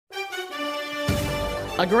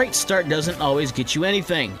A great start doesn't always get you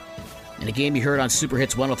anything. In a game you heard on Super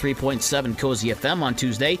Hits 103.7 Cozy FM on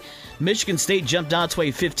Tuesday, Michigan State jumped out to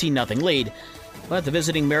a 15-0 lead, but the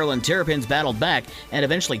visiting Maryland Terrapins battled back and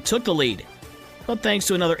eventually took the lead. But thanks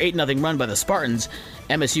to another 8-0 run by the Spartans,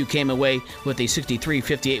 MSU came away with a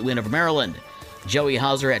 63-58 win over Maryland. Joey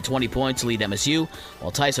Hauser had 20 points to lead MSU,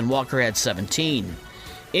 while Tyson Walker had 17.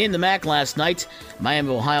 In the MAC last night, Miami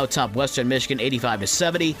of Ohio topped Western Michigan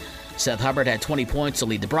 85-70. Seth Hubbard had 20 points to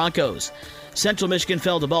lead the Broncos. Central Michigan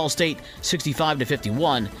fell to Ball State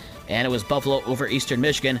 65-51, and it was Buffalo over Eastern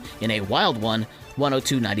Michigan in a wild one,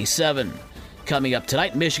 102-97. Coming up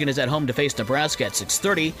tonight, Michigan is at home to face Nebraska at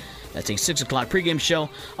 6:30. That's a 6 o'clock pregame show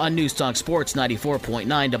on News Talk Sports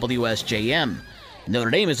 94.9 WSJM. Notre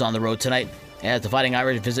Dame is on the road tonight as the Fighting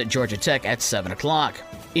Irish visit Georgia Tech at 7 o'clock.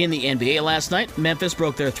 In the NBA last night, Memphis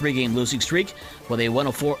broke their 3-game losing streak with a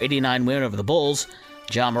 104-89 win over the Bulls.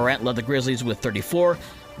 Ja Morant led the Grizzlies with 34.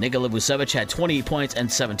 Nikola Vucevic had 28 points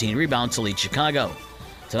and 17 rebounds to lead Chicago.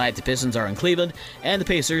 Tonight, the Pistons are in Cleveland, and the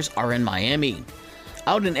Pacers are in Miami.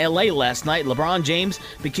 Out in LA last night, LeBron James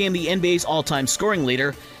became the NBA's all-time scoring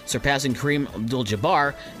leader, surpassing Kareem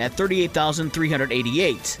Abdul-Jabbar at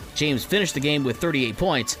 38,388. James finished the game with 38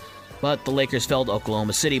 points, but the Lakers fell to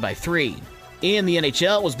Oklahoma City by 3. In the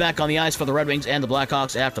NHL, was back on the ice for the Red Wings and the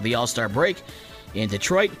Blackhawks after the All-Star break. In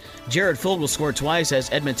Detroit, Jared Fogle scored twice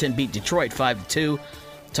as Edmonton beat Detroit 5-2.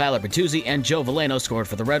 Tyler Bertuzzi and Joe Veleno scored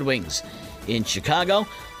for the Red Wings. In Chicago,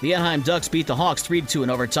 the Anaheim Ducks beat the Hawks 3-2 in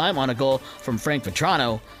overtime on a goal from Frank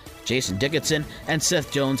Vetrano. Jason Dickinson and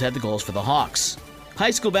Seth Jones had the goals for the Hawks.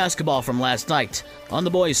 High school basketball from last night. On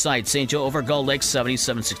the boys' side, St. Joe over Gull Lake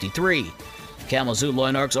 77-63. Kalamazoo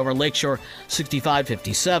Loyalnorks over Lakeshore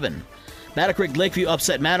 65-57. Battle Creek Lakeview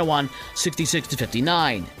upset Manawan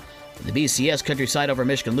 66-59. The BCS Countryside over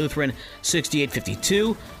Michigan Lutheran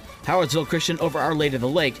 68-52. Howardsville Christian over Our Lady of the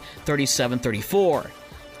Lake 37-34.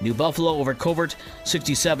 New Buffalo over Covert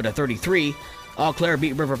 67-33. Eau Claire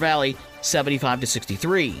beat River Valley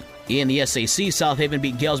 75-63. In the SAC, South Haven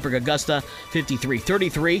beat Galesburg Augusta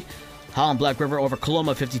 53-33. Holland Black River over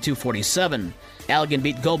Coloma 52-47. Allegan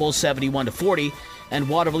beat Goble 71-40. And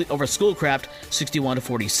Waterville over Schoolcraft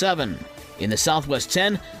 61-47. In the Southwest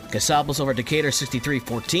 10, Casablanca over Decatur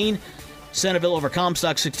 63-14. Centerville over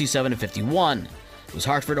Comstock 67-51. It was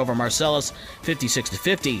Hartford over Marcellus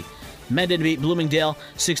 56-50. Mendon beat Bloomingdale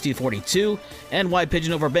 60-42. And White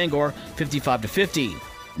Pigeon over Bangor 55-50.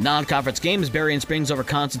 Non-conference games, Berrien Springs over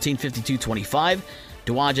Constantine 52-25.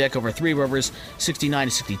 Dowagiac over Three Rivers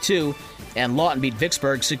 69-62. And Lawton beat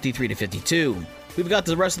Vicksburg 63-52. We've got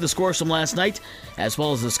the rest of the scores from last night, as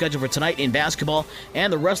well as the schedule for tonight in basketball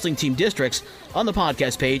and the wrestling team districts on the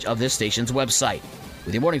podcast page of this station's website.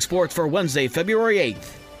 With your morning sports for Wednesday, February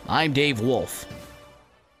 8th, I'm Dave Wolf.